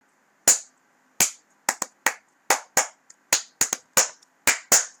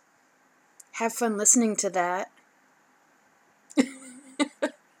Have fun listening to that.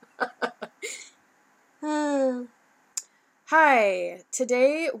 Hi,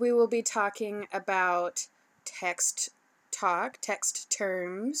 today we will be talking about text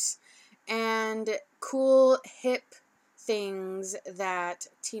terms, and cool, hip things that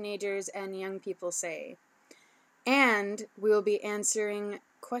teenagers and young people say. And we will be answering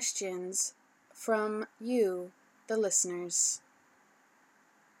questions from you, the listeners.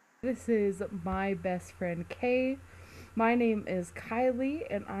 This is my best friend Kay. My name is Kylie,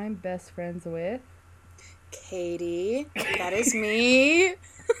 and I'm best friends with Katie. That is me.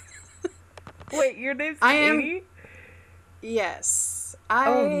 Wait, your name's I Katie? am. Yes,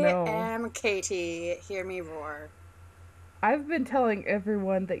 Oh I no. am Katie. Hear me roar. I've been telling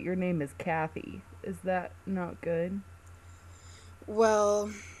everyone that your name is Kathy. Is that not good?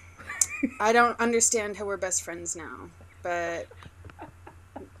 Well, I don't understand how we're best friends now, but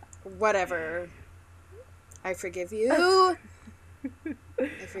whatever. I forgive you. I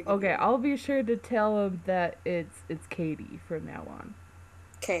forgive Okay, you. I'll be sure to tell him that it's Katie from now on.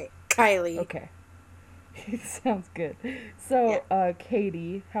 Okay, Kylie. Okay. Sounds good. Yeah. So,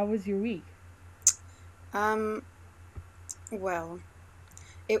 Katie, how was your week? Um. Well,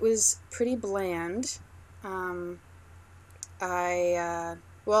 it was pretty bland. Um.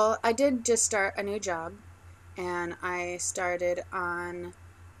 I did just start a new job, and I started on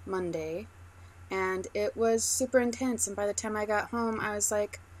Monday, and it was super intense. And by the time I got home, I was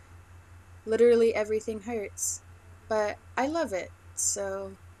like, literally everything hurts, but I love it.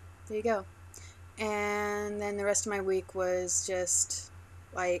 So there you go. And then the rest of my week was just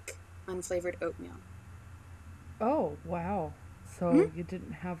like unflavored oatmeal. Oh, wow. So, Hmm. you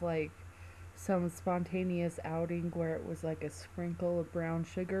didn't have like some spontaneous outing where it was like a sprinkle of brown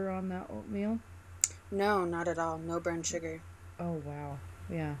sugar on that oatmeal? No, not at all. No brown sugar. Oh wow.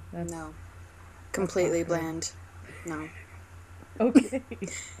 Yeah, No. that's not Completely good. bland. No. Okay.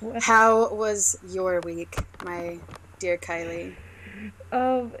 Well, How was your week, my dear Kylie?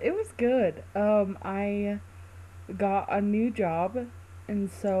 it was good. I got a new job, and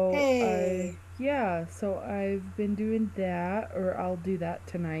so Hey. so I've been doing that, or I'll do that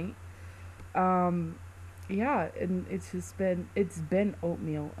tonight. Um, yeah, and it's been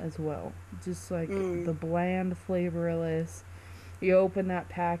oatmeal as well, just like the Mm. bland, flavorless. You open that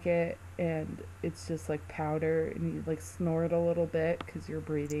packet and it's just like powder, and you like snort a little bit because you're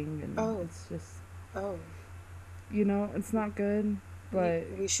breathing, and Oh. it's just Oh. it's not good, but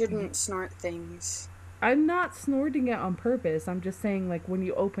We shouldn't snort things. I'm not snorting it on purpose. I'm just saying, like, when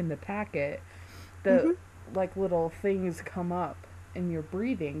you open the packet, the Mm-hmm. like little things come up and you're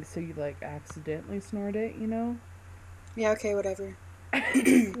breathing, so you like accidentally snort it. Yeah, okay, whatever.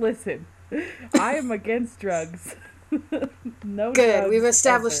 Listen, I am against drugs. No Good. We've drugs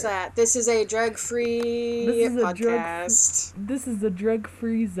established ever. that. This is a This drug-free is a podcast.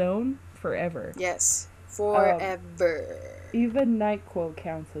 drug-free zone forever. Yes. Um, Forever. Even NyQuil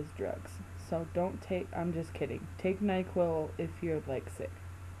counts as drugs. So don't take. I'm just kidding. Take NyQuil if you're like sick.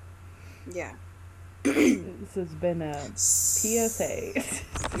 Yeah. This has been a PSA. Just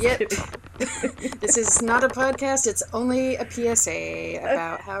Yep. kidding. This is not a podcast, it's only a PSA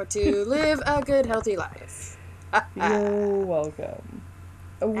about how to live a good, healthy life. You're welcome.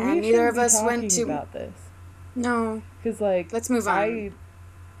 And We neither shouldn't of be us went talking to. about this No. because, like, Let's move on. I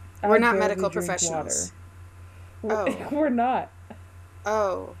We're I not barely medical drink water. professionals. Oh. We're not.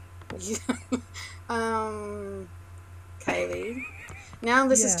 Oh. um. Kylie. Now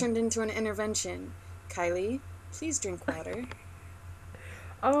this has Yeah. turned into an intervention. Kylie, please drink water.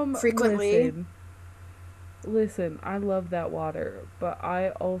 Frequently. Listen. Listen, I love that water, but I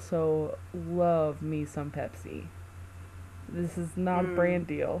also love me some Pepsi. This is not a Mm, brand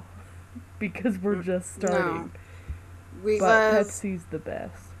deal because we're just no. starting. We But love. Pepsi's the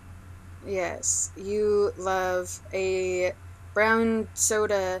best. Yes. You love a brown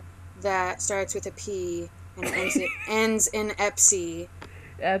soda that starts with a P and ends in Epsi.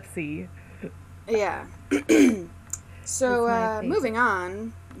 Pepsi. Yeah. So, It's my favorite. moving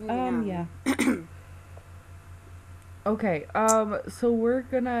on. Moving Yeah. on. Okay, so we're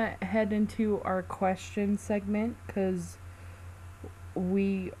gonna head into our question segment because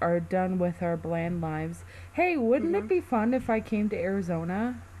we are done with our bland lives. Hey, wouldn't it Hmm. be fun if I came to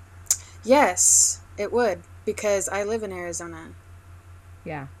Arizona? Yes, it would, because I live in Arizona.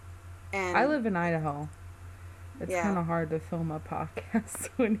 Yeah. I And, live in Idaho. It's kind yeah. of hard to film a podcast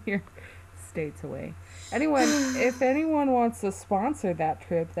when you're states away. If anyone wants to sponsor that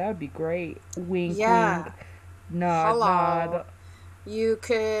trip, that would be great. Wink, wink, Yeah. nod, Hello. nod. You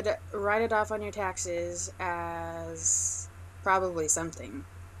could write it off on your taxes as probably something.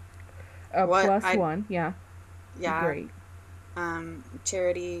 A What plus I one, yeah, be yeah, great.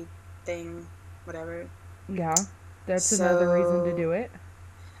 charity thing, whatever. Yeah, that's another reason to So do it.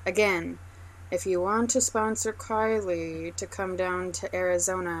 again, if you want to sponsor Kylie to come down to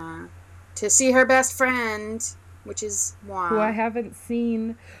Arizona to see her best friend, which is Who I moi. haven't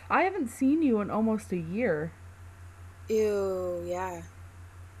seen. I haven't seen you in almost a year. Ew, yeah,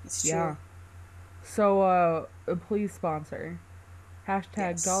 it's Yeah. true. So, please sponsor.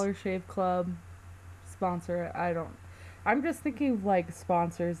 Hashtag Yes. Dollar Shave Club. Sponsor it. I don't. I'm just thinking of like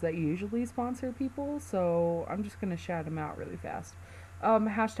sponsors that usually sponsor people, so I'm just gonna shout them out really fast.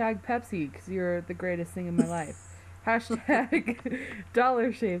 Hashtag Pepsi, because you're the greatest thing in my life. Hashtag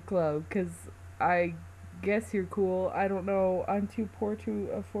Dollar Shave Club, because I guess you're cool. I don't know. I'm too poor to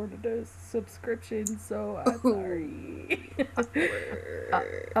afford a subscription, so I'm Ooh, sorry. uh,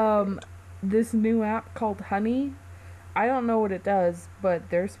 awkward. um, this new app called Honey, I don't know what it does, but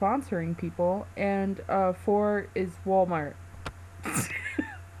they're sponsoring people, and 4 is Walmart.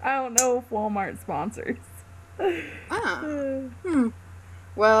 I don't know if Walmart sponsors. Ah, hmm.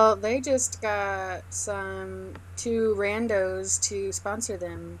 Well, they just got some two randos to sponsor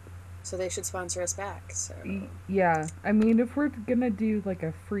them, so they should sponsor us back. So, Yeah, I mean, if we're gonna do like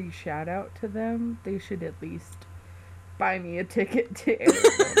a free shout out to them, they should at least buy me a ticket to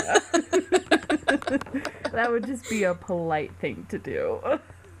Arizona. That would just be a polite thing to do.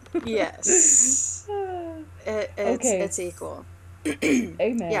 yes, Okay, it's equal.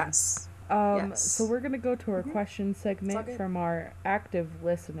 amen. Yes, So yes. we're gonna go to our Hmm. question It's all segment good. from our active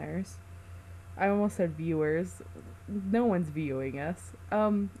listeners. I almost said viewers. No one's viewing us.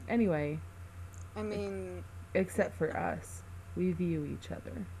 Anyway, I mean, except for us. We view each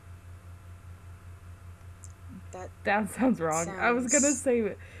other. that That sounds wrong. I was gonna sounds,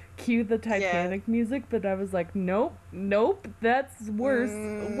 say cue the yeah. Titanic music, but I was like, nope, nope, that's worse.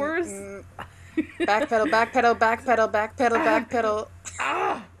 Worse. Mm. Backpedal, backpedal, backpedal, backpedal, Ah! backpedal.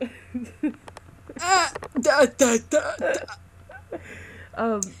 Ah! Ah, da, da, da,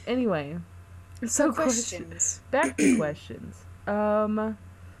 da. Anyway. So So question questions. back to questions.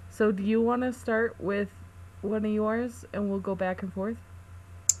 So do you wanna start with one of yours and we'll go back and forth?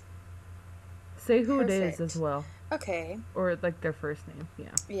 Say who it is as Perfect. well. Okay. Or like their first name,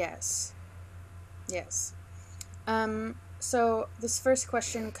 yeah. Yes. Yes. So this first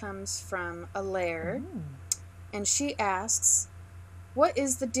question comes from Alaire, Oh. and she asks, "What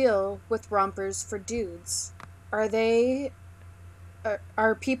is the deal with rompers for dudes? Are they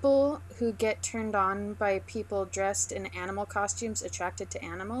are people who get turned on by people dressed in animal costumes attracted to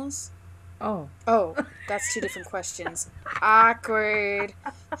animals?" Oh. Oh, that's two different questions. Awkward.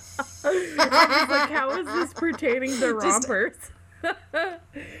 I was like, how is this pertaining to Just rompers?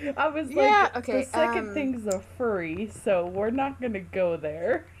 I was yeah, like, the okay. second thing's a furry, so we're not gonna go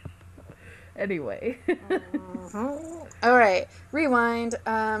there. Anyway. All right, rewind.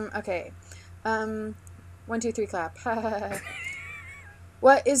 Okay. Um, 1, 2, 3, clap.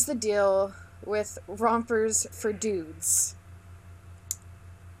 What is the deal with rompers for dudes?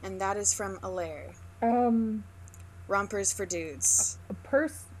 And that is from Alaire. um, Rompers for dudes. a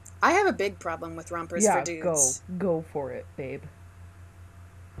purse. I have a big problem with rompers for Yeah, go. dudes. Go for it, babe.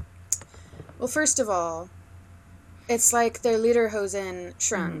 Well, first of all, it's like their lederhosen Mm-hmm.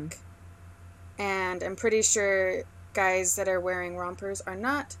 shrunk. And I'm pretty sure guys that are wearing rompers are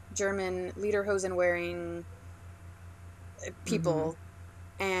not German lederhosen wearing Mm-hmm. people.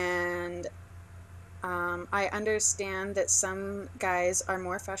 And I understand that some guys are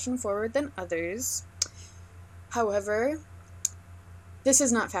more fashion forward than others. However, this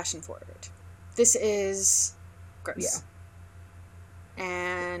is not fashion forward. This is Yeah. gross.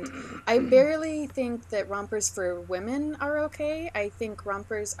 And I barely think that rompers for women are okay. I think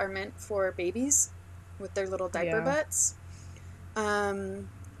rompers are meant for babies with their little diaper Yeah. butts.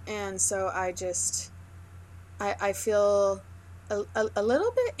 And so I feel a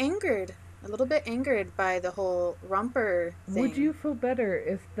little bit angered, a little bit angered by the whole romper Would you thing. feel better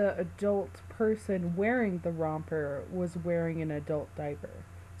if the adult person wearing the romper was wearing an adult diaper?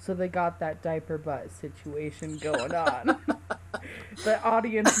 So they got that diaper butt situation going on. The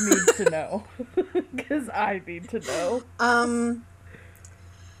audience needs to know. Because I need to know. Um,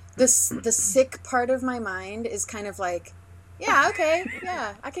 the sick part of my mind is kind of like, yeah, okay,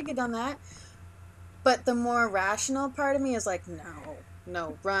 yeah, I could get on that. But the more rational part of me is like, no,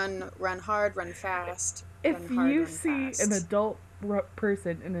 no, run hard, run fast, run If hard, you run see an fast. adult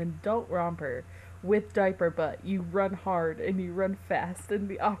person, an adult romper with diaper butt, you run hard and you run fast in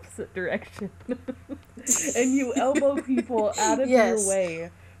the opposite direction. And you elbow people out of your Yes. way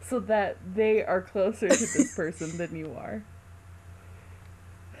so that they are closer to this person than you are.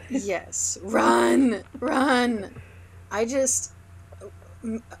 Yes. Run! Run! I just.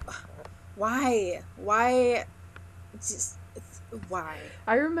 Why? Why? Just. Why?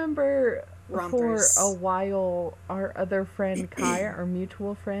 I remember for a Rompers. while, our other friend Kai, our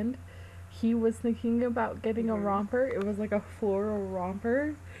mutual friend, he was thinking about getting a Hmm. romper. It was like a floral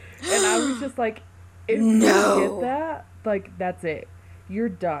romper. And I was just like, if you get No! that, like, that's it. You're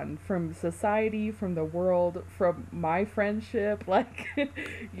done from society, from the world, from my friendship. Like,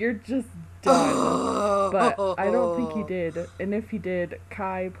 you're just done. But I don't think he Oh! did. And if he did,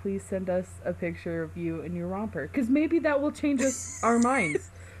 Kai, please send us a picture of you and your romper. Because maybe that will change us our minds.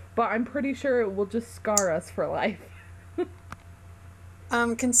 But I'm pretty sure it will just scar us for life.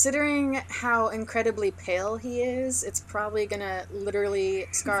 Considering how incredibly pale he is, it's probably gonna literally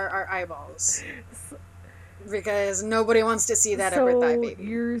scar our eyeballs. Because nobody wants to see that upper thigh So baby.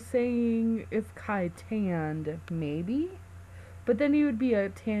 you're saying if Kai tanned, maybe? But then he would be a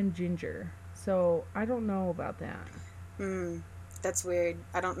tan ginger. So I don't know about that. Hmm. That's weird.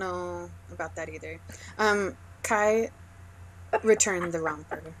 I don't know about that either. Kai, return the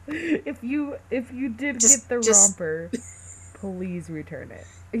romper. If you did get Just, the just, romper, please return it.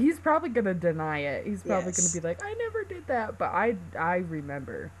 He's probably gonna deny it. He's probably gonna be yes. like, I never did that. But I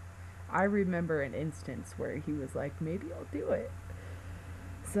remember. I remember an instance where he was like, maybe I'll do it.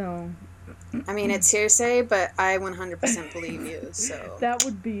 So I mean, it's hearsay, but I 100% believe you, so. that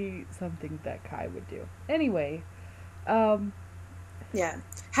would be something that Kai would do. Anyway, um, Yeah.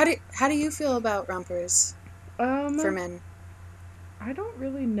 How do you feel about rompers for um, men? I don't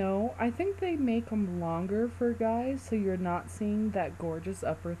really know. I think they make them longer for guys, so you're not seeing that gorgeous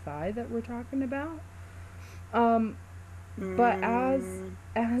upper thigh that we're talking about. Um, but as Mm,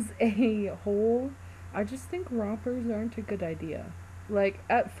 as a whole, I just think rompers aren't a good idea. Like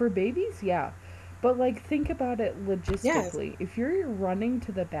for babies, yeah. But like think about it yeah. logistically. If you're running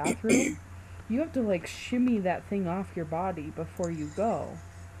to the bathroom, you have to like shimmy that thing off your body before you go.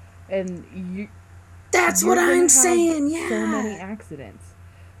 And That's what you're going to I'm have saying, so many yeah. accidents.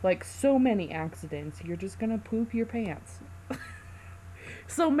 Like so many accidents. You're just going to poop your pants.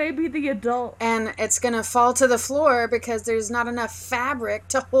 So maybe the adult. And it's gonna fall to the floor because there's not enough fabric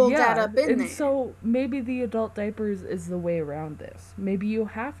to hold that Yeah, up in and there. so maybe the adult diapers is the way around this. Maybe you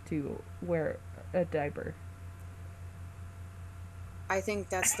have to wear a diaper. I think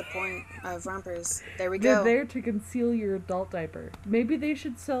that's the point of rompers. There we They're go. there to conceal your adult diaper. Maybe they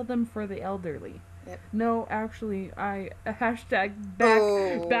should sell them for the elderly. Yep. No, actually, I hashtag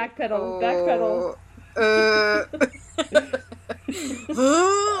Oh, backpedal. oh, uh,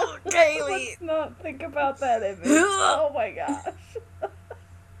 Kaylee. Let's not think about that image. Oh my gosh.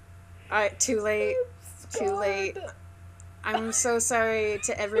 Alright, too late. I'm Too late. scarred. I'm so sorry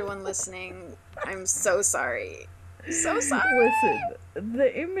to everyone listening. I'm so sorry. So sorry. Listen,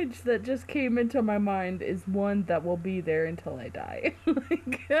 the image that just came into my mind is one that will be there until I die.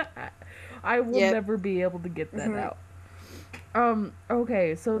 Like, I will Yep. never be able to get that Hmm. out.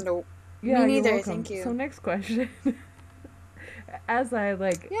 Okay, so Nope. Me yeah, you're neither. Thank welcome. So you. next question. As I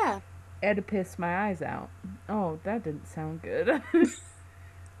like Yeah. Oedipus my eyes out. Oh, that didn't sound good.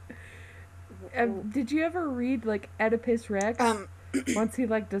 Did you ever read like Oedipus Rex? Um. Once he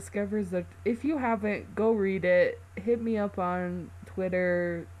like discovers that, if you haven't, go read it. Hit me up on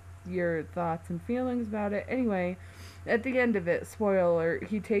Twitter, your thoughts and feelings about it. Anyway, at the end of it, spoiler,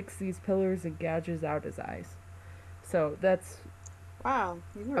 he takes these pillars and gouges out his eyes. So that's Wow.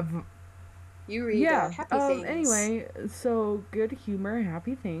 a You read yeah. happy things. Anyway, so good humor,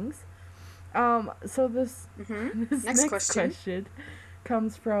 happy things. So this Mm-hmm. this Next next question. question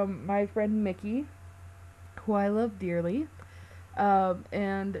comes from my friend Mickey, who I love dearly.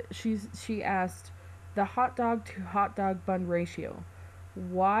 And she asked the hot dog to hot dog bun ratio.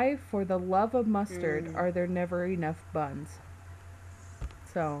 Why, for the love of mustard, Mm, are there never enough buns?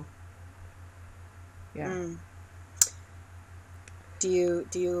 So, yeah. mm. Do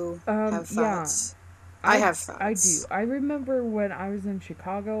you have Yeah. thoughts? I I have I do. thoughts. I remember when I was in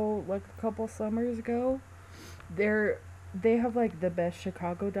Chicago like a couple summers ago. They're they have like the best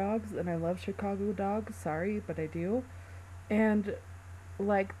Chicago dogs, and I love Chicago dogs. Sorry, but I do. And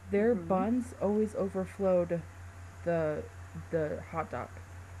like their Mm-hmm. buns always overflowed the the hot dog.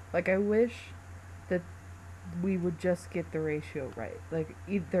 Like I wish that we would just get the ratio right. Like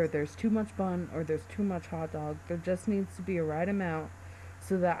either there's too much bun or there's too much hot dog. There just needs to be a right amount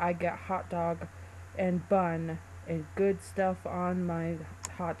so that I get hot dog and bun and good stuff on my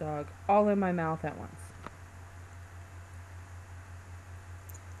hot dog all in my mouth at once.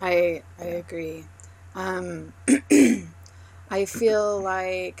 I Yeah. agree. Um, I feel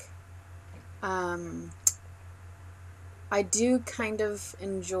like um, I do kind of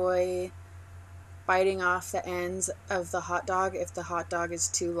enjoy biting off the ends of the hot dog if the hot dog is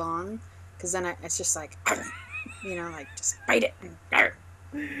too long, because then it's just like, like just bite it.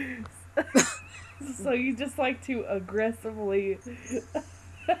 So you just like to aggressively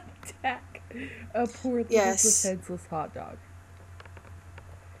attack a poor little Yes. defenseless hot dog.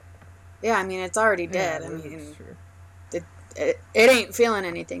 Yeah, I mean, it's already Yeah, dead. I that's mean, true. it ain't feeling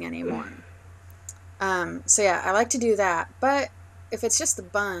anything anymore. So yeah, I like to do that. But if it's just the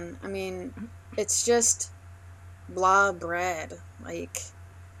bun, I mean, it's just blah bread. Like,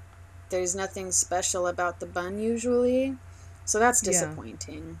 there's nothing special about the bun usually. So that's Yeah.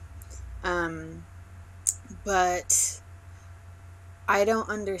 disappointing. But I don't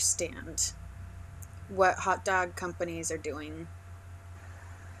understand what hot dog companies are doing.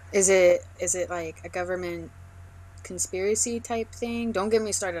 Is it like a government conspiracy type thing? Don't get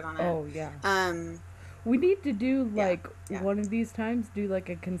me started on it. Oh, yeah. Um, We need to do, yeah, like, yeah. one of these times, do, like,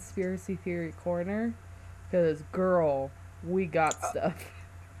 a conspiracy theory corner. Because, girl, we got stuff.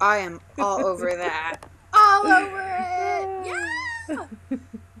 I am all over that. All over it. Yeah.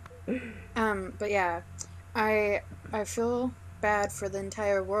 But yeah, I feel bad for the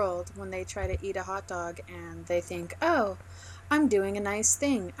entire world when they try to eat a hot dog and they think, "Oh, I'm doing a nice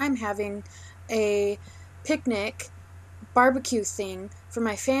thing. I'm having a picnic barbecue thing for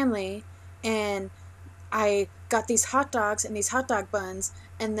my family and I got these hot dogs and these hot dog buns,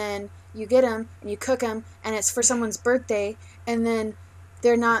 and then you get them and you cook them and it's for someone's birthday, and then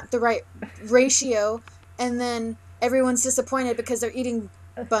they're not the right ratio, and then everyone's disappointed because they're eating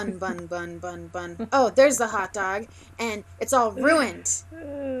bun, bun, bun, bun, bun. Oh, there's the hot dog, and it's all ruined.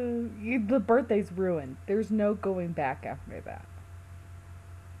 The birthday's ruined. There's no going back after that.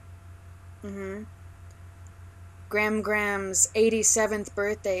 Mm-hmm. Graham's 87th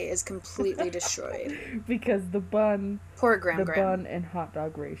birthday is completely destroyed. Because Poor the Graham. bun and hot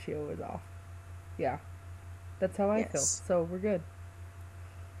dog ratio is off. Yeah. That's how I feel. Yes. So we're good.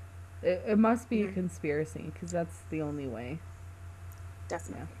 It must be a Mm-hmm. conspiracy because that's the only way.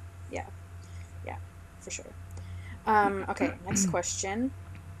 Definitely. Yeah. Yeah, for sure. Okay, next question.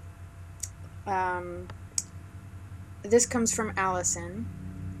 Um, this comes from Allison,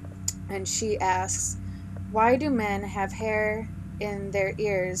 and she asks, why do men have hair in their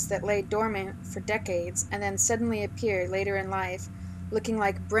ears that lay dormant for decades and then suddenly appear later in life looking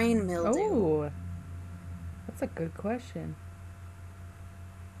like brain mildew? Oh, that's a good question.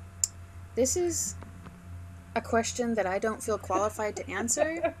 This is a question that I don't feel qualified to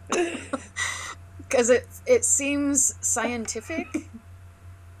answer because it seems scientific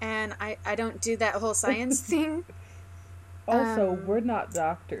and I don't do that whole science thing. Also, we're not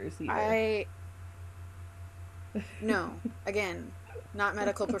doctors either. No, again, not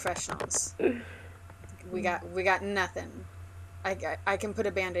medical professionals. We got nothing. I can put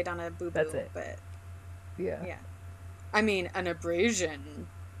a band-aid on a boo-boo, That's it. but Yeah. yeah. I mean, an abrasion.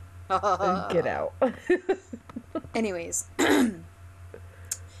 Get out. Anyways,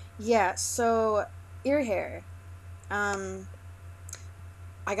 yeah, so ear hair. I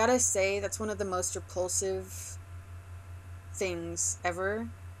gotta say, that's one of the most repulsive things ever.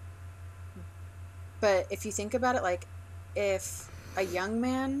 But if you think about it, like, if a young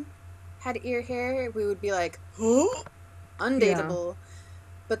man had ear hair, we would be like, huh? Undateable. Yeah.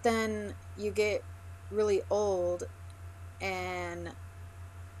 But then you get really old, and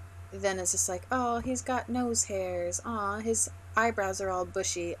then it's just like, oh, he's got nose hairs. Oh, his eyebrows are all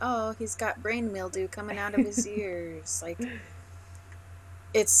bushy. Oh, he's got brain mildew coming out of his ears. Like,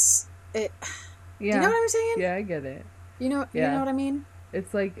 it. Yeah. Do you know what I'm saying? Yeah, I get it. You know what I mean?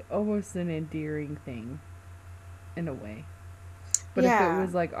 It's like almost an endearing thing, in a way. But if it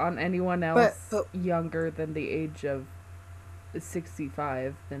was like on anyone else but younger than the age of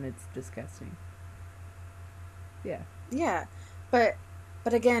 65, then it's disgusting. Yeah. Yeah, but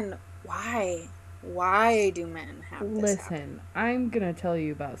again, why? Why do men have this happen? I'm gonna tell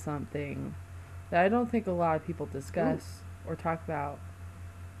you about something that I don't think a lot of people discuss or talk about.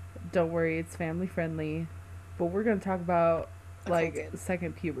 Don't worry, it's family friendly, but we're gonna talk about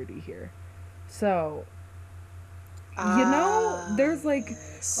second puberty here. So, there's like,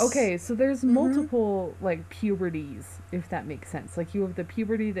 okay, so there's multiple like puberties, if that makes sense. Like, you have the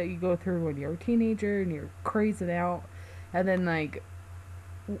puberty that you go through when you're a teenager and you're crazing out, and then like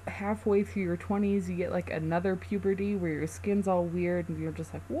halfway through your 20s you get like another puberty where your skin's all weird and you're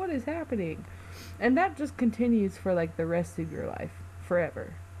just like, what is happening? And that just continues for like the rest of your life,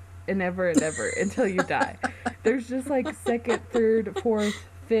 forever and ever until you die. There's just like second, third, fourth,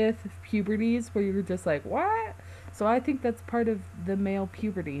 fifth puberties where you're just like, what? So I think that's part of the male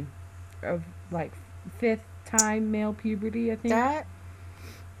puberty, of like 5th time male puberty, I think. That,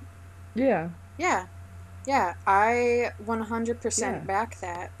 Yeah. yeah, yeah, I Yeah. 100% back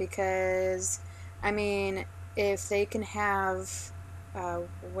that because, I mean, if they can have,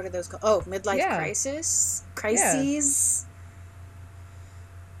 what are those called? Oh, midlife Yeah. crisis? Yeah. Crises?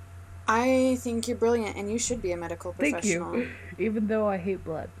 I think you're brilliant and you should be a medical Thank you. professional. Even though I hate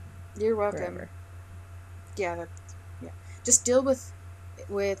blood You're welcome. forever. Yeah, yeah. Just deal with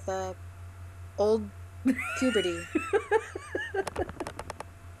old puberty.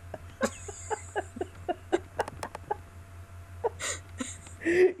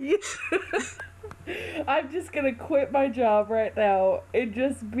 I'm just gonna quit my job right now and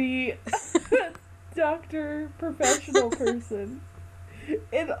just be a doctor, professional person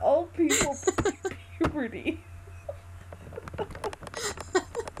in all people puberty.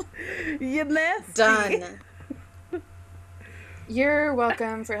 You nasty. Done. You're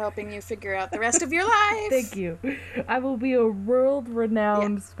welcome for helping you figure out the rest of your life. Thank you. I will be a world Yeah.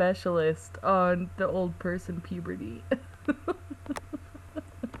 renowned specialist on the old person puberty.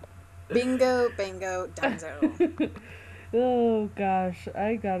 Bingo, bango, dunzo. Oh gosh,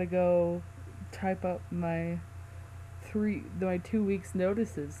 I gotta go type up my 2 weeks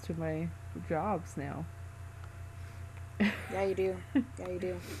notices to my jobs now. Yeah, you do. Yeah, you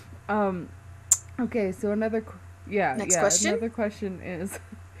do. Um okay, so Next question? another question is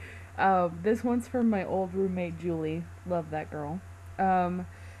this one's from my old roommate Julie. Love that girl. And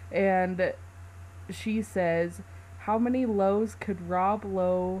she says, "How many lows could Rob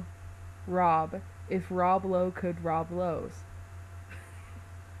Lowe rob if Rob Lowe could rob Lowe's?"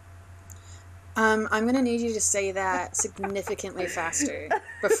 I'm gonna need you to say that significantly faster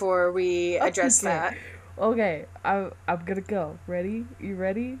before we address Okay. that. Okay, I'm gonna go. Ready? You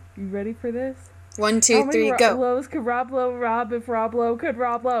ready? You ready for this? 1, How 2, many 3, go. Lowe's could Rob Lowe rob if Rob Lowe could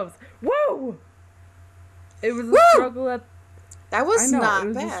rob Lowe's? Woo! It was a Woo! struggle at. That I was know it not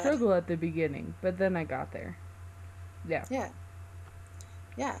was a bad. struggle at the beginning, but then I got there. Yeah. Yeah.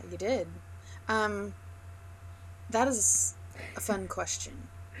 Yeah, you did. Um, that is a fun question.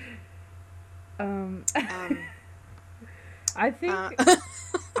 Um, Um, I think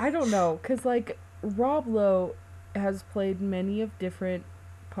I don't know, cause like Rob Lowe has played many of different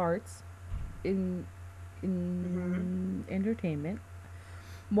parts in entertainment.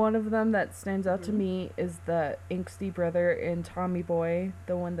 One of them that stands out to me is the angsty brother in Tommy Boy,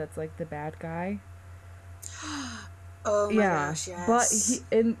 the one that's like the bad guy. oh my Yeah, gosh, yes. but he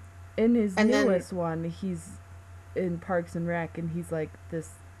in his And then- newest one, he's in Parks and Rec, and he's like this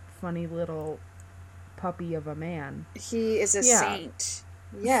funny little puppy of a man. He is a Yeah. saint.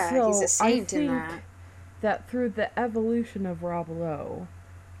 Yeah, So, he's a I saint in think that. that through the evolution of Rob Lowe,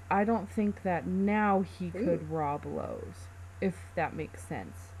 I don't think that now he could rob Lowe's, if that makes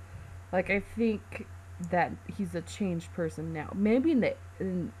sense. Like, I think that he's a changed person now. Maybe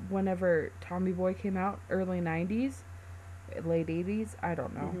whenever Tommy Boy came out, early 90s, late 80s, I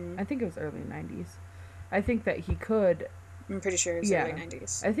don't know. I think it was early 90s. I think that he could, I'm pretty sure it was early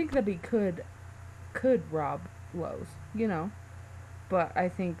 90s. I think that he could rob Lowe's, you know? But I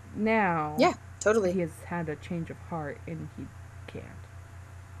think now Yeah, totally. he has had a change of heart and he can't.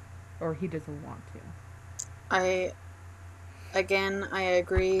 Or he doesn't want to. I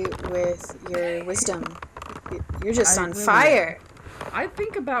agree with your wisdom. You're just I on really fire. I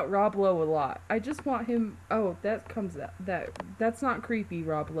think about Rob Lowe a lot. I just want him. Oh, that's not creepy,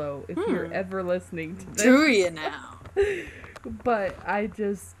 Rob Lowe. If you're ever listening to this, Do you now? but I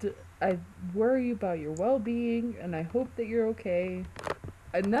worry about your well-being, and I hope that you're okay.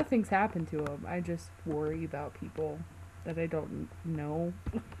 Nothing's happened to him. I just worry about people that I don't know.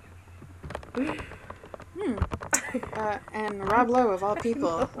 And Rob Lowe of all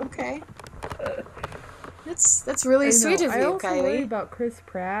people. Okay. That's really sweet of I you, also worry Kylie. about Chris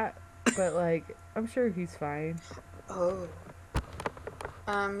Pratt, but like I'm sure he's fine. Oh.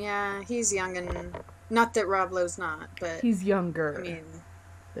 Yeah, he's young and not that Rob Lowe's not, but He's younger I mean,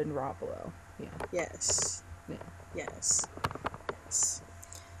 than Rob Lowe. Yeah. yes. Yeah. Yes. Yes.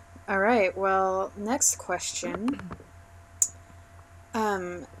 All right. Well, next question.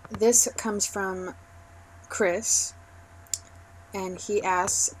 This comes from Chris, and he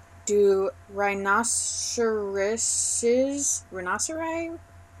asks, "Do rhinoceri?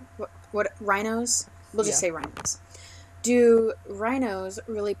 What rhinos? We'll just Yeah. say rhinos. Do rhinos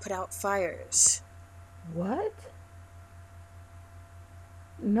really put out fires?" What?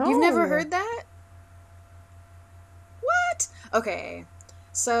 No. You've never heard that? What? Okay.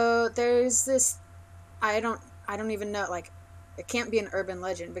 So there's this. I don't even know. Like, it can't be an urban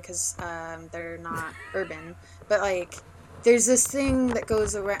legend because they're not urban. But like, there's this thing that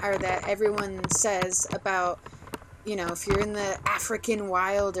goes around, or that everyone says about, if you're in the African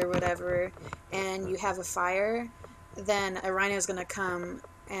wild or whatever, and you have a fire, then a rhino's gonna come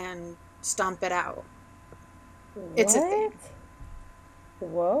and stomp it out. It's a thing. What?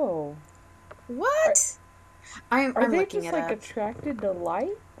 Whoa. Are, What? are I'm they looking just it like up. attracted to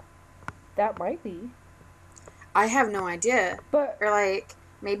light? That might be. I have no idea. But Or like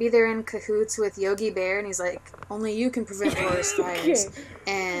maybe they're in cahoots with Yogi Bear, and he's like, only you can prevent forest fires,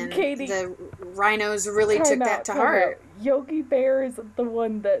 okay, and Katie, the rhinos really took that to time out. heart. Yogi Bear is the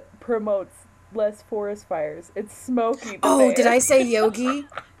one that promotes less forest fires. It's Smokey the Oh, did Bear. I say Yogi?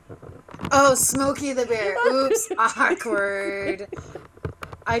 Oh, Smokey the Bear. Oops, awkward.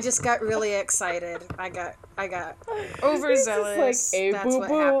 I just got really excited. I got He's just like, overzealous. hey, That's boo what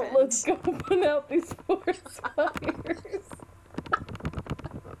boo, happened. let's go put out these forest fires.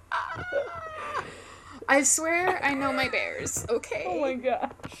 I swear I know my bears. Oh my Okay.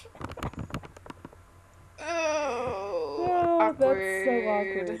 gosh. Oh, Oh, that's so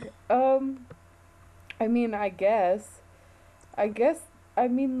awkward. awkward. I mean, I guess, I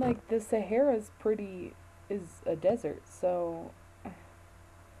mean, like, the Sahara's is a desert, so,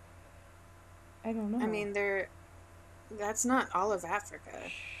 I don't I know. mean, that's not all of Africa.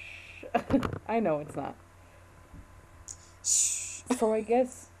 Shh. I know it's not. Shh. So I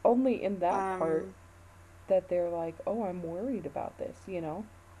guess only in that part Um, that they're like, oh, I'm worried about this, you know?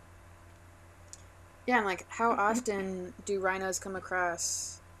 yeah, and like, how often do rhinos come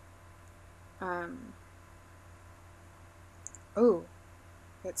across? Um, oh,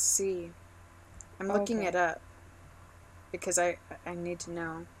 let's see. I'm looking it Okay. up because I need to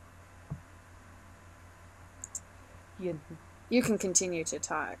know. You, You can continue to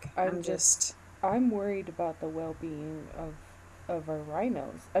talk. I'm just, I'm worried about the well being of our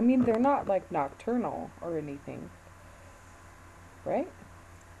rhinos. I mean, they're not like nocturnal or anything, right?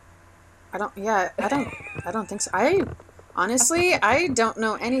 I don't think so. I don't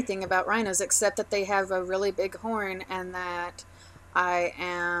know anything about rhinos except that they have a really big horn and that I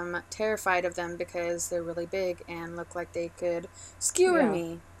am terrified of them because they're really big and look like they could skewer Yeah,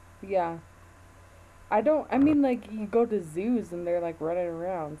 me. yeah. I mean, like, you go to zoos and they're like running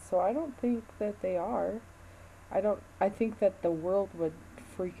around, so I don't think that they are. I think that the world would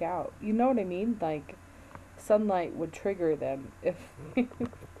freak out. You know what I mean? Like, sunlight would trigger them if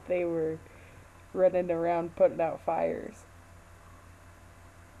they were running around putting out fires.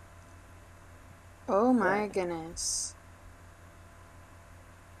 Oh What? my goodness.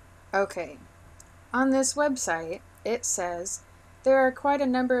 Okay. On this website, it says there are quite a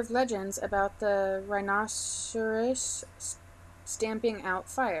number of legends about the rhinoceros stamping out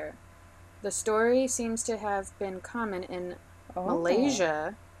fire. The story seems to have been common in Oh.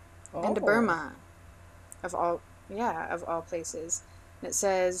 Malaysia and Oh. Burma, of all of all places. And it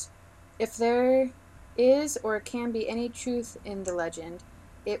says, if there is or can be any truth in the legend,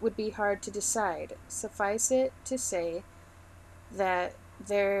 it would be hard to decide. Suffice it to say that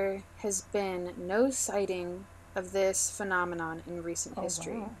there has been no sighting of this phenomenon in recent Oh,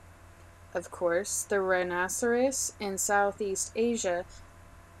 history. wow. Of course, the rhinoceros in Southeast Asia.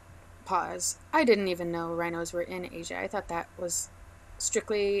 Pause. I didn't even know rhinos were in Asia. I thought that was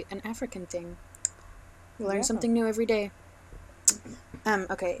strictly an African thing. You learn Yeah. something new every day.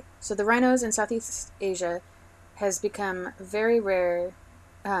 Okay, so the rhinos in Southeast Asia has become very rare,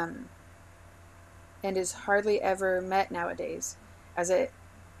 um, and is hardly ever met nowadays, as it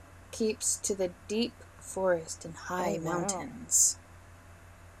keeps to the deep forest and Oh, high wow. mountains.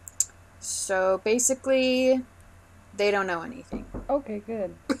 So basically, they don't know anything. Okay,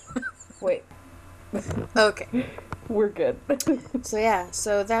 good. Wait, Okay, we're good. so yeah,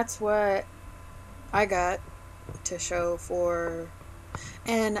 so that's what I got to show for.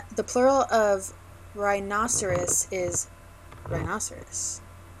 And the plural of rhinoceros is rhinoceros.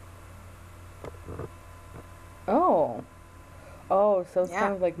 Oh. Oh, so it's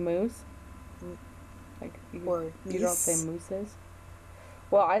kind Yeah, of like moose? Like, or you don't say meese. mooses?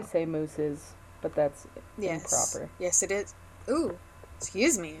 Well, I say mooses, but that's Yes, improper. yes, it is. Ooh,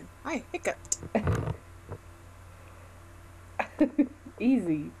 excuse me, I hiccuped.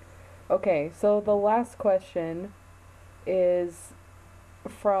 Easy. Okay, so the last question is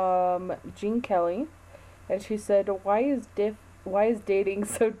from Jean Kelly, and she said, why is dating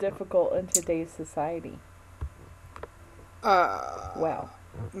so difficult in today's society?" Uh, Wow.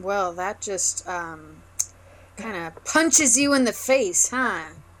 well, that just kind of punches you in the face, huh?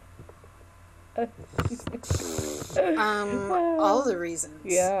 All the reasons.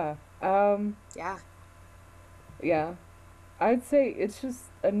 Yeah. Yeah. Yeah. I'd say it's just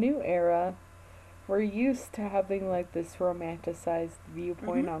a new era we're used to having like this romanticized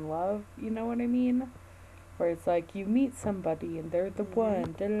viewpoint Mhm. on love, you know what I mean? Where it's like you meet somebody and they're the Mhm.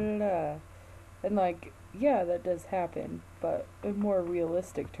 one, da da da. And like, yeah, that does happen, but in more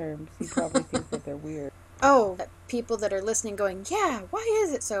realistic terms, you probably think that they're weird. Oh, people that are listening going, "Yeah, why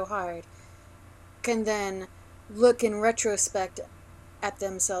is it so hard?" can then look in retrospect at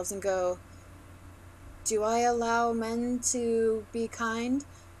themselves and go, "Do I allow men to be kind?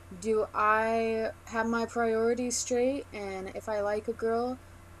 Do I have my priorities straight? And if I like a girl,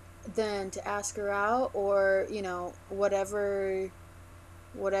 then to ask her out, or whatever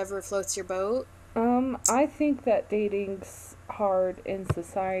floats your boat." I think that dating's hard in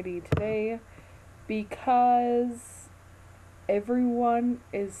society today because everyone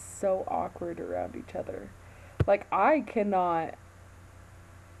is so awkward around each other. Like, I cannot.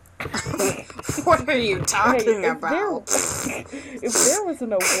 What are you Hey, talking about? if there was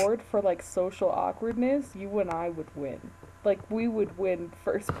an award for like social awkwardness, you and I would win. Like, we would win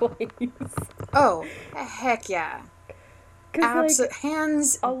first place. Oh, heck yeah. Cause like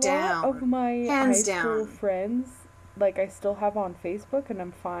Hands a lot of down. my Hands high school down. friends, like I still have on Facebook, and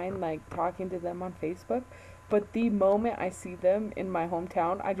I'm fine like talking to them on Facebook. But the moment I see them in my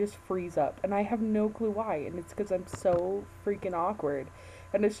hometown, I just freeze up, and I have no clue why. And it's because I'm so freaking awkward.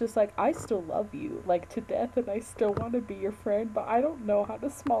 And it's just like, I still love you, like to death, and I still want to be your friend, but I don't know how to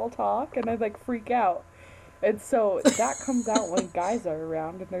small talk, and I like freak out. And so that comes out when guys are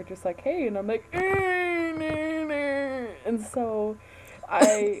around, and they're just like, hey, and I'm like, and so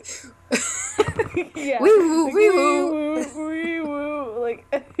I, yeah, Wee woo, like, wee wee woo. woo, wee woo, like,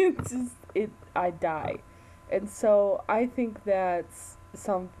 it's just, I die. And so I think that's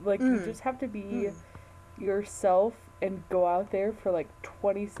like, you Mm, just have to be mm. yourself and go out there for like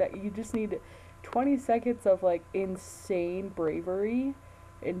 20 seconds. You just need 20 seconds of like insane bravery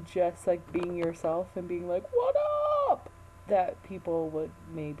and just like being yourself and being like, what up? That people would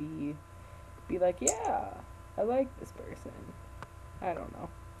maybe be like, yeah, I like this person. I don't know.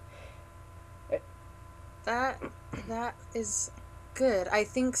 That that is good. I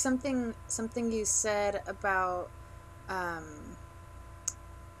think something you said about um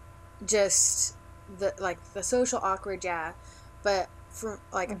just the social awkward, yeah. But from Uh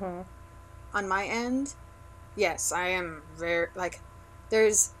like huh. on my end, yes, I am very like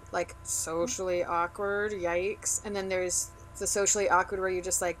there's like socially awkward, yikes, and then there's the socially awkward where you're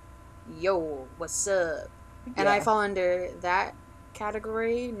just like, "Yo, what's up?" And I Yeah. fall under that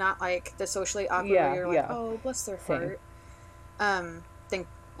category, not like the socially awkward where Yeah. you're like, Yeah. "Oh, bless their Same. heart." Think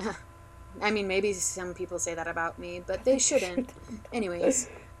I mean, maybe some people say that about me, but they shouldn't. Anyways,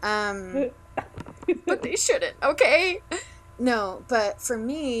 um but they shouldn't, okay? No, but for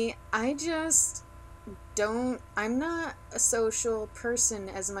me, I just don't I'm not a social person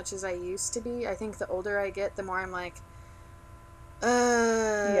as much as I used to be. I think the older I get, the more I'm like,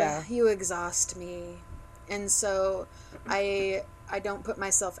 Yeah. you exhaust me. And so I don't put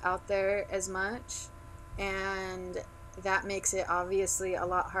myself out there as much, and that makes it obviously a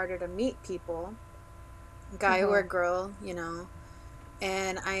lot harder to meet people, Uh guy or huh. girl.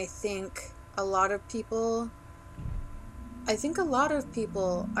 And a lot of people I think a lot of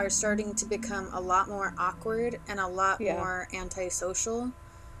people are starting to become a lot more awkward and a lot Yeah. more antisocial.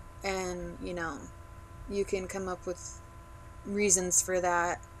 And, you can come up with reasons for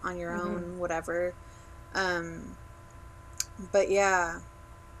that on your Mhm. own, whatever. Um, but yeah,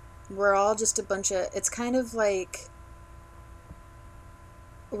 we're all just it's kind of like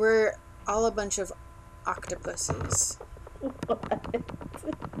we're all a bunch of octopuses.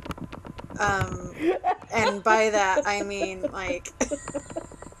 Um, and by that, I mean, like,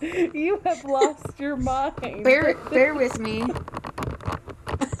 You have lost your mind. bear with me.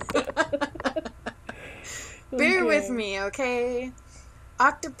 Bear with Okay. me, okay?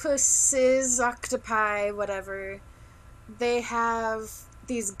 Octopuses, octopi, whatever, they have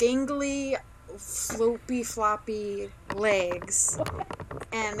these gangly, floppy, floppy legs,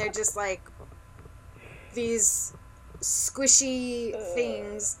 and they're just like these squishy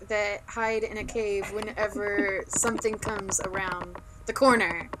things that hide in a cave whenever something comes around the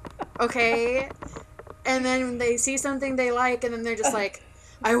corner. Okay? And then when they see something they like, and then they're just like,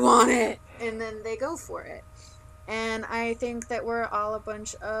 I want it! And then they go for it. And I think that we're all a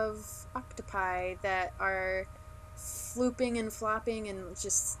bunch of octopi that are flooping and flopping and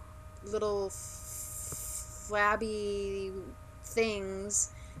just little flabby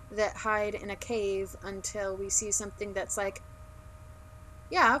things that hide in a cave until we see something that's like,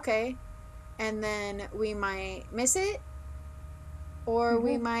 yeah, okay. And then we might miss it or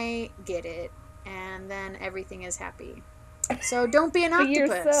we Mhm. might get it. And then everything is happy. So don't be an Be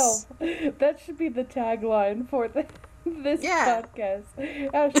yourself. octopus. That should be the tagline for this Yeah. podcast.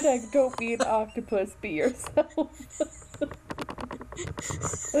 Hashtag don't be an octopus, be yourself.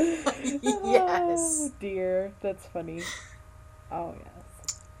 Oh Yes. dear, that's funny. Oh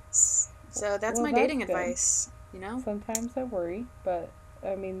yes. So that's Well, my that's dating good. advice, you know? Sometimes I worry, but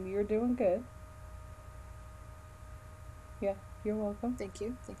I mean, you're doing good. Yeah, you're welcome. Thank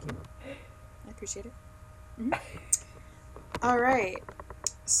you. Thank you. I appreciate it. Mhm. All right.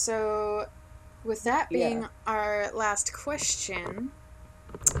 So, with that Yeah. being our last question,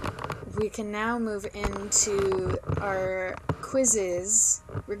 we can now move into our quizzes.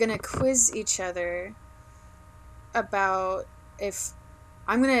 We're going to quiz each other about if Yeah.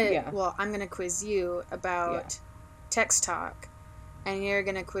 I'm going to quiz you Yeah. about text talk, and you're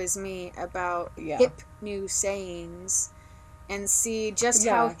going to quiz me about Yeah. hip new sayings and see just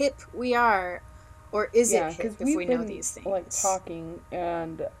how Yeah. hip we are, or is it Yeah, hip because if we've we know been these like things. talking,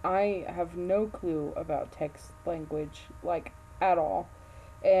 and I have no clue about text language, like at all.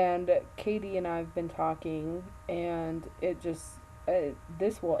 And Katie and I have been talking, and it just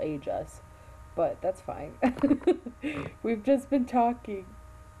this will age us, but that's fine. We've just been talking.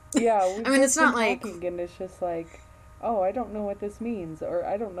 Yeah, I we've mean, it's just been not like, talking, and it's just like, oh, I don't know what this means, or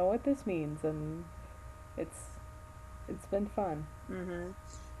I don't know what this means, and it's it's been fun. hmm.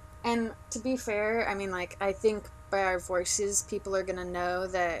 And to be fair, I mean, like, I think by our voices, people are gonna know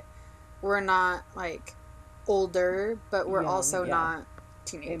that we're not like older, but we're Young, also yeah. not Amen.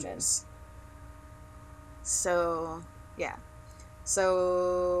 teenagers. So yeah.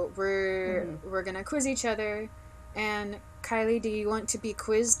 So Hmm. we're gonna quiz each other. And Kylie, do you want to be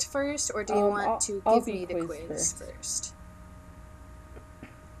quizzed first, or do you want to I'll give be me the quizzed quiz first. first?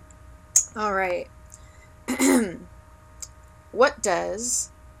 All right. What does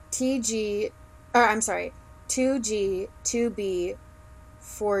TG, or I'm sorry, 2G, 2B,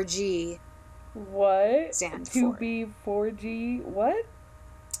 4G What? stand for? 2B, 4G, what?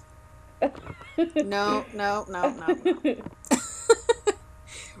 No, no, no, no, no.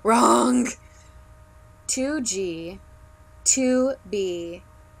 Wrong. 2G, 2B,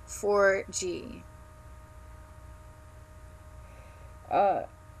 4G. uh,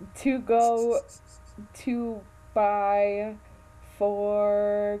 to go, to buy,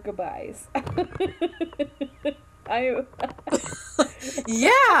 for goodbyes. I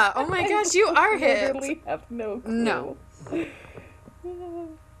Yeah. Oh my I gosh, you are hip. literally have no No. clue.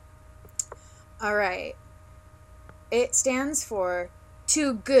 All right. It stands for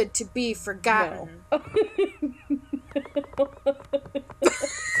too good to be No. forgotten.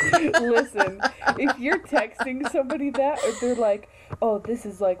 Listen, if you're texting somebody that, or they're like, oh, this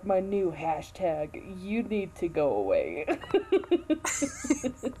is like my new hashtag, you need to go away.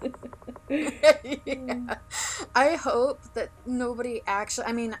 Yeah. I hope that nobody actually.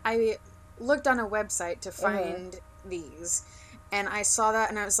 I mean, I looked on a website to Uh-huh. find these, and I saw that,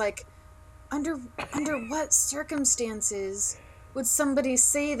 and I was like, under under what circumstances would somebody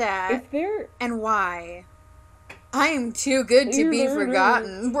say that, If they're and why? I am too good to be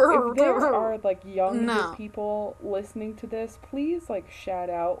forgotten. if there are like younger No. people listening to this, please like shout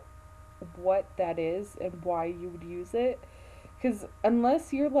out what that is and why you would use it. Because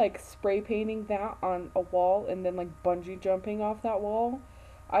unless you're like spray painting that on a wall and then like bungee jumping off that wall,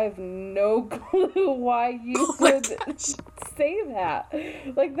 I have no clue why you Oh my would gosh. say that.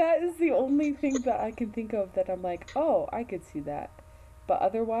 Like, that is the only thing that I can think of that I'm like, oh, I could see that. But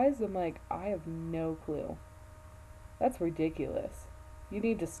otherwise, I'm like, I have no clue. That's ridiculous. You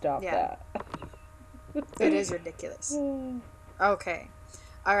need to stop Yeah, that. it is ridiculous. Okay.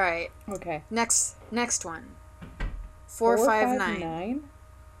 All right. Okay. Next one. Four, five, 459. nine.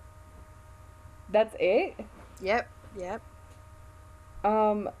 That's it. Yep. Yep.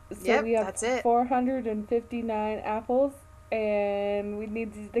 So Yep. we have That's it. 459 apples, and we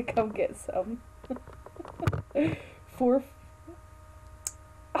need you to come get some. Four,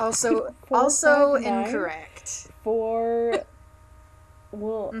 Also, four, also five, nine. incorrect. Four.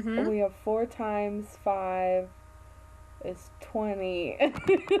 Well, Mm-hmm. we have 4 times 5 is 20.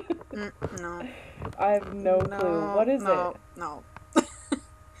 No. I have no clue. No. What is No. it? No.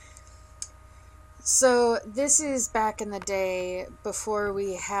 So this is back in the day before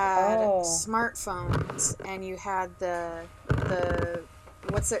we had Oh. smartphones, and you had the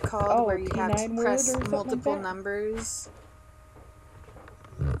what's it called, Oh, where you have to T9 wood or press something like multiple that? numbers.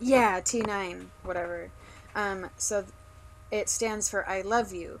 Yeah, T9, whatever. So it stands for I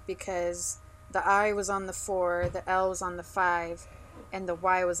love you because the I was on the 4, the L was on the 5, and the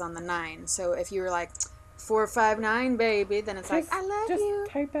Y was on the 9. So if you were like 459, baby, then it's like I love Just you.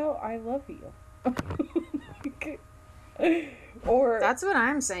 type out I love you. Or That's what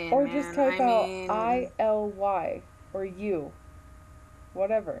I'm saying, or just man. type I out mean, ILY or U.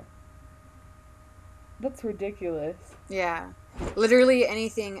 Whatever. That's ridiculous. yeah. Literally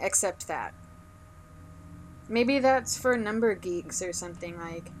anything except that. Maybe that's for number geeks or something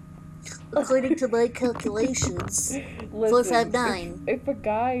like. According to my calculations, Listen, 459. if a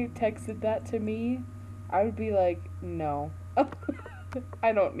guy texted that to me, I would be like, no.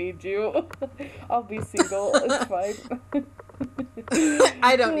 I don't need you. I'll be single. It's fine.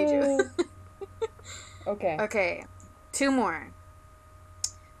 I don't need you. Okay. Okay, two more.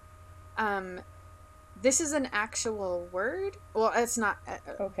 This is an actual word. Well, it's not.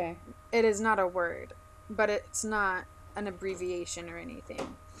 Okay. It is not a word, but it's not an abbreviation or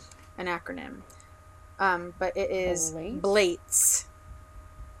anything, an acronym. But it is Blades? BLATES.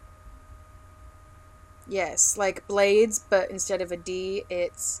 Yes, like blades, but instead of a D,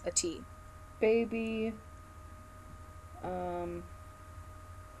 it's a T. Baby.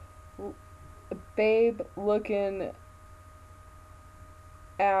 Babe looking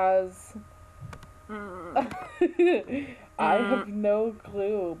as. I have no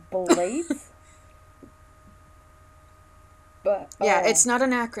clue. Blades? But Yeah, it's not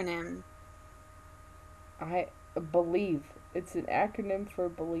an acronym. I believe it's an acronym for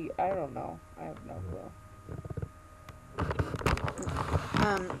believe. I don't know. I have no clue.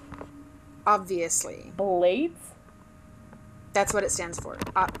 Obviously. Blades? That's what it stands for.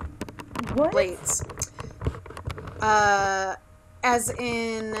 What? Blades. As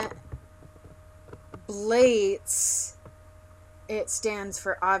in Blades, it stands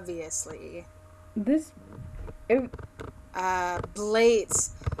for obviously. This.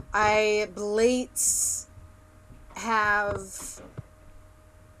 Blades. Blades have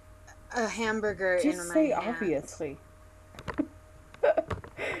a hamburger in my Just say hand. obviously.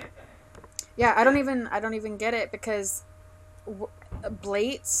 Yeah, I don't even get it because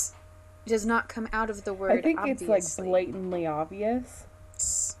Blades does not come out of the word I think obviously. it's like blatantly obvious.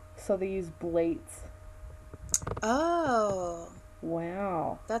 So they use blades. Oh.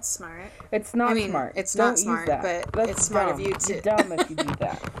 Wow. That's smart. It's not I mean, smart. it's Don't not use smart, that. but That's it's smart dumb. of you to. You're dumb if you do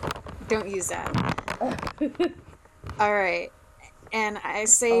that. Don't use that. All right. And I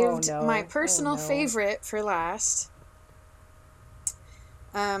saved my personal favorite for last.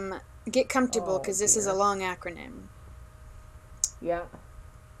 Get comfortable because this is a long acronym. Yeah.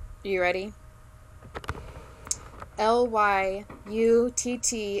 You ready?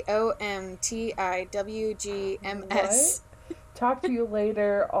 LYUTTOMTIWGMS. What? Talk to you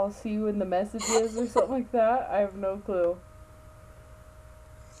later. I'll see you in the messages or something like that. I have no clue.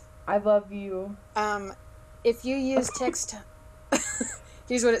 I love you. If you use text...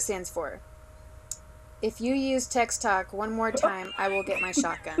 Here's what it stands for. If you use text talk one more time, I will get my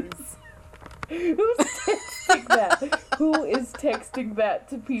shotgun. Who's texting that? Who is texting that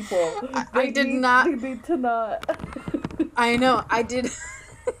to people? I did not. They need to not. I know. I did.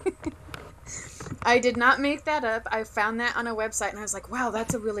 I did not make that up. I found that on a website and I was like, wow,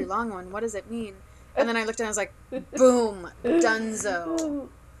 that's a really long one. What does it mean? And then I looked and I was like, boom, dunzo.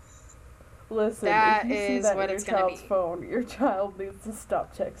 Listen, that if you see is that what in your it's gonna child's be. phone, your child needs to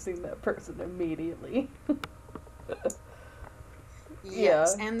stop texting that person immediately.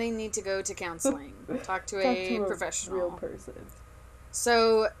 Yes, and they need to go to counseling. Talk to a professional. Real person.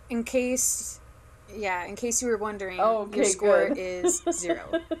 So, in case you were wondering, okay, your score good. is 0.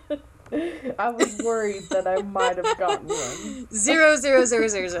 I was worried that I might have gotten one. 0, 0, 0,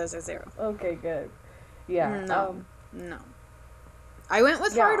 0, 0, 0, 0. Okay, good. Yeah. No. I went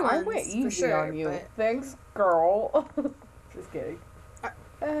with hard ones. I went easy for sure, on you. But... Thanks, girl. Just kidding.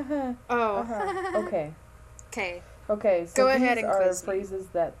 Okay. Okay, so go ahead these and are quiz me. phrases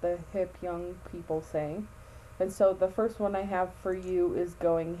that the hip young people say. And so the first one I have for you is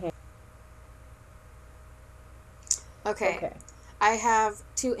going ham. Okay. I have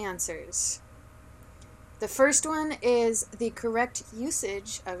 2 answers. The first one is the correct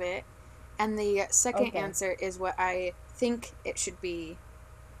usage of it, and the second answer is what I think it should be.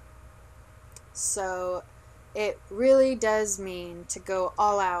 So it really does mean to go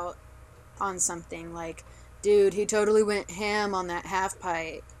all out on something, like, dude, he totally went ham on that half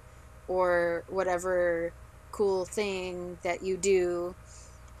pipe, or whatever cool thing that you do.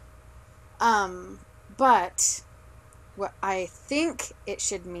 But what I think it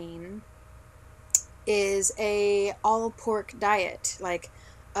should mean is a all pork diet. Like,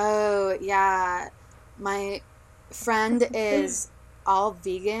 oh yeah, my friend is all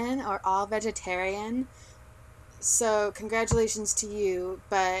vegan or all vegetarian, so congratulations to you,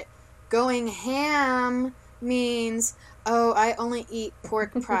 but going ham means Oh, I only eat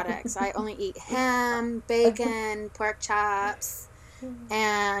pork products. I only eat ham, bacon, pork chops,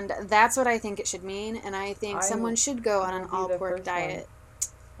 and that's what I think it should mean. And I think I someone should go on will an be all the pork first one. diet.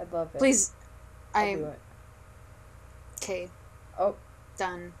 I'd love it. Please, I'll do I'm it. okay. Oh,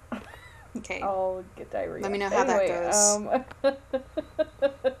 Done. Okay. I'll get diarrhea. Let me know how that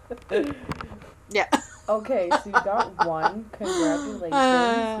goes. Yeah. Okay, so you got one.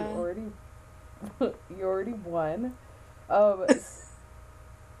 Congratulations. You already won.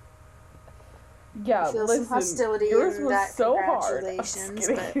 Yeah, I feel listen, some hostility yours in was that so hard. congratulations,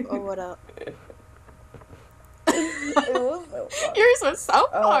 but oh, what up? It was so hard. Yours was so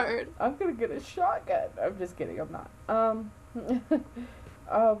hard. I'm gonna get a shotgun. I'm just kidding. I'm not.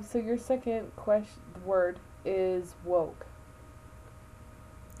 So your second word is woke.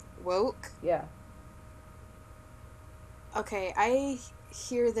 Woke? Yeah. Okay, I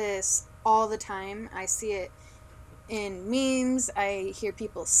hear this all the time. I see it in memes. I hear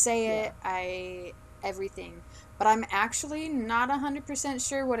people say it. Everything. But I'm actually not 100%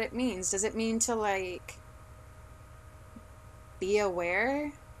 sure what it means. Does it mean to, like, be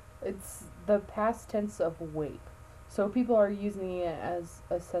aware? It's the past tense of wake. So people are using it as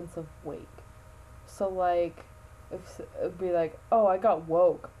a sense of wake. So, like, if it'd be like, oh, I got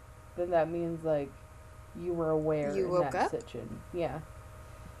woke, then that means, like, you were aware You in woke that up? situation. Yeah.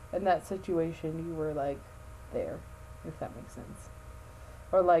 In that situation, you were, like, there, if that makes sense.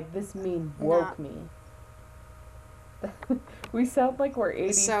 Or, like, this meme woke me. We sound like we're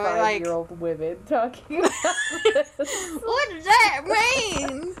 85-year-old women talking about this. What does that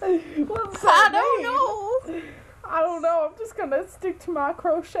mean? What's I that don't mean? know. I don't know. I'm just gonna stick to my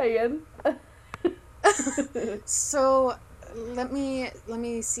crocheting. So let me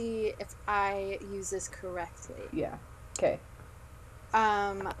see if I use this correctly. Yeah. Okay.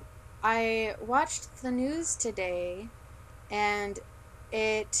 I watched the news today, and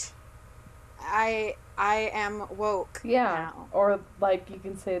I am woke. Yeah. Now. Or like you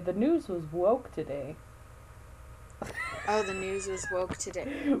can say the news was woke today. Oh, the news was woke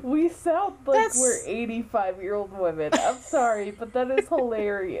today. We sound like we're That's- 85-year-old women. I'm sorry, but that is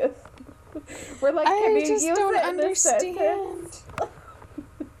hilarious. We're like, I can you just use don't it in a understand. sentence?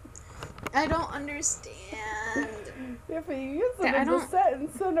 I don't understand. If you use it I in a don't-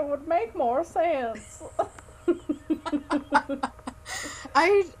 sentence, then it would make more sense.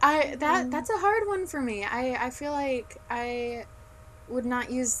 That's a hard one for me. I feel like I would not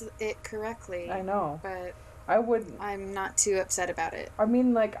use it correctly. I know. But I wouldn't. I'm not too upset about it. I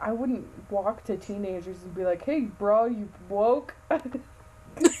mean, like, I wouldn't walk to teenagers and be like, hey, bro, you woke?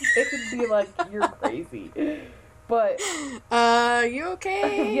 It would be like, you're crazy. But, You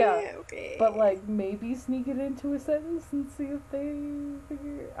okay? Yeah. Okay. but like, maybe sneak it into a sentence and see if they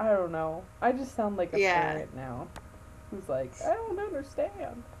figure. I don't know. I just sound like a Yeah. parent now. Who's like, I don't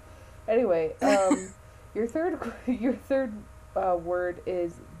understand. Anyway, your third word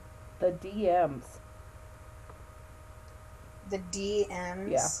is the DMs. The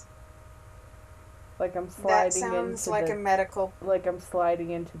DMs. Yeah. Like I'm That sliding sounds into like a medical. like I'm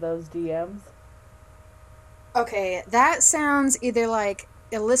sliding into those DMs. Okay, that sounds either like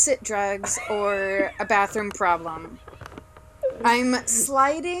illicit drugs or a bathroom problem. I'm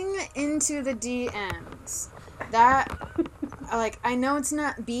sliding into the DMs. That, like, I know it's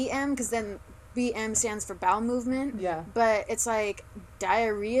not BM because then BM stands for bowel movement. Yeah. But it's like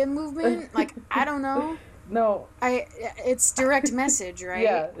diarrhea movement. Like, I don't know. No. It's direct message, right?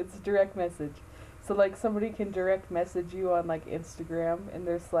 Yeah, it's a direct message. So like somebody can direct message you on like Instagram and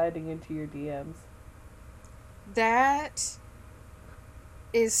they're sliding into your DMs. That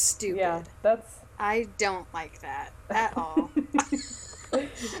is stupid. Yeah, that's I don't like that at all.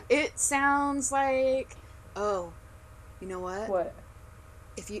 It sounds like, oh, you know what? what?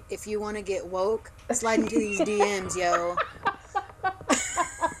 If you want to get woke, slide into these DMs, yo.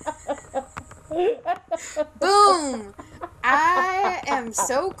 Boom! I am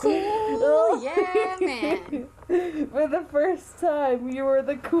so cool. Yeah, man. For the first time, you were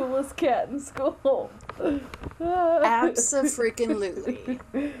the coolest cat in school. Abso-freaking-lutely.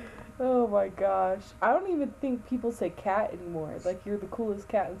 Oh my gosh. I don't even think people say cat anymore. Like, you're the coolest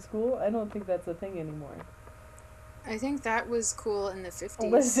cat in school? I don't think that's a thing anymore. I think that was cool in the 50s.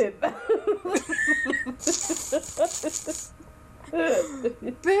 Listen.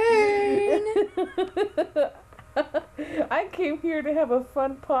 Burn! I came here to have a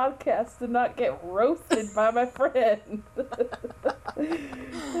fun podcast and not get roasted by my friend.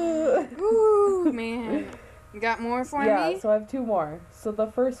 Ooh, man. You got more for Yeah, me? so I have two more. So the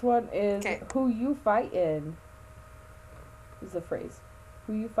first one is 'Kay. who you fightin' is the phrase.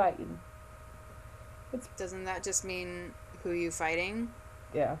 Who you fightin'? Doesn't that just mean who you fighting?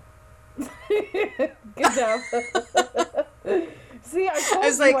 Yeah. Good job. See, I told I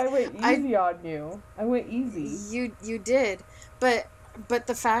was you like, I went easy on you. I went easy. You did, but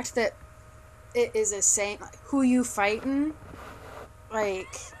the fact that it is a saying, like, who you fighting, like,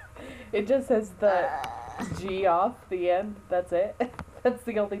 It just says the uh, G off the end. That's it. That's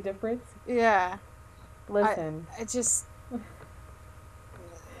the only difference. yeah. Listen. I just,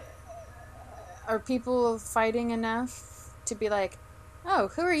 are people fighting enough to be like, oh,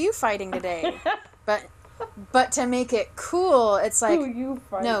 who are you fighting today? But to make it cool, it's like, Who you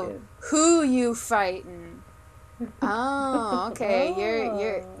fighting? no, who you fighting? Oh, okay.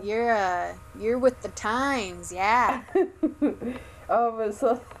 You're with the times, yeah.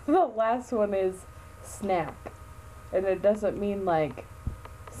 So the last one is snack, and it doesn't mean like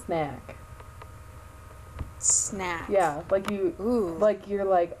snack. Snack. Yeah, like you, Ooh. like you're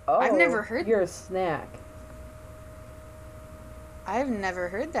like, oh, I've never heard. You're a snack. I've never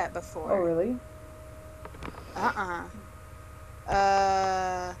heard that before. Oh, really?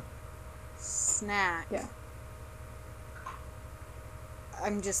 Snack. Yeah.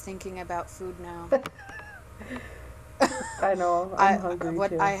 I'm just thinking about food now. I know. I'm hungry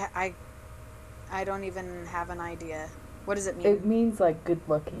too. I don't even have an idea. What does it mean? It means like good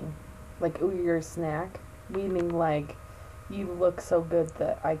looking, like ooh, you're a snack, meaning like you look so good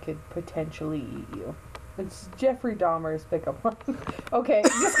that I could potentially eat you. It's Jeffrey Dahmer's pickup line. Okay,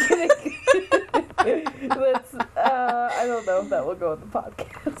 just kidding. Let's. I don't know if that will go in the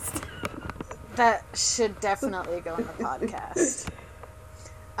podcast. That should definitely go in the podcast.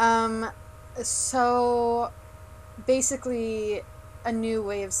 So basically a new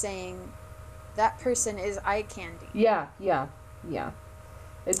way of saying that person is eye candy. Yeah.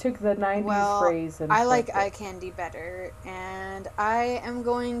 It took the 90s phrase and I like it. eye candy better, and I am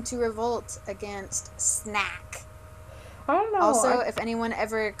going to revolt against snack. I don't know. Also, if anyone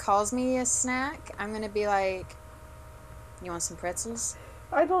ever calls me a snack, I'm going to be like, you want some pretzels?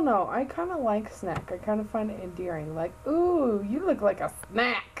 I don't know. I kind of like snack. I kind of find it endearing. Like, ooh, you look like a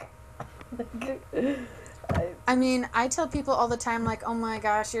snack. I mean, I tell people all the time, like, oh my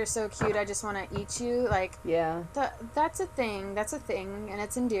gosh, you're so cute, I just want to eat you. Like, yeah. That's a thing, and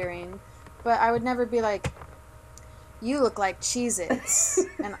it's endearing. But I would never be like, you look like Cheez-Its,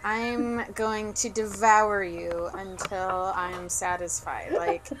 and I'm going to devour you until I'm satisfied.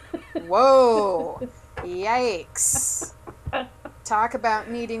 Like, whoa, yikes. Talk about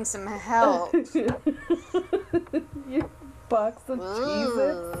needing some help. You box of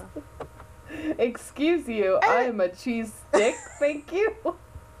Cheez-Its? Excuse you, I am a cheese stick, thank you.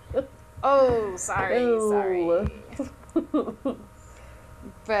 Oh, sorry.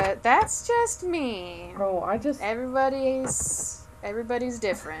 But that's just me. Oh, Everybody's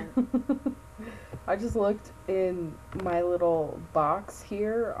different. I just looked in my little box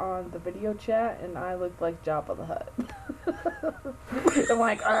here on the video chat, and I looked like Jabba the Hutt. I'm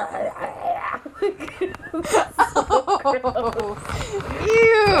like,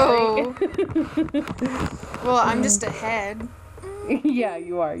 ew. Well, I'm just a head. Yeah,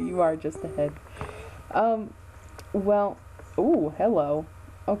 you are. You are just a head. Well, ooh, hello.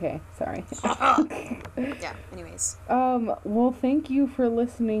 Okay, sorry. Yeah, anyways. Well, thank you for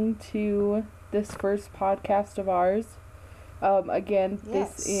listening to this first podcast of ours. Again,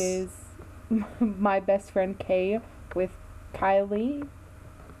 yes. This is my best friend Kay with Kylie.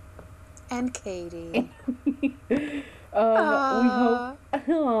 And Katie.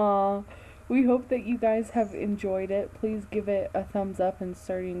 We hope that you guys have enjoyed it. Please give it a thumbs up and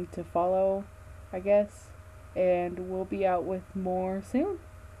starting to follow, I guess. And we'll be out with more soon.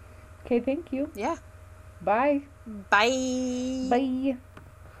 Okay, thank you. Yeah. Bye. Bye. Bye.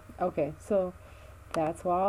 Okay, so that's all.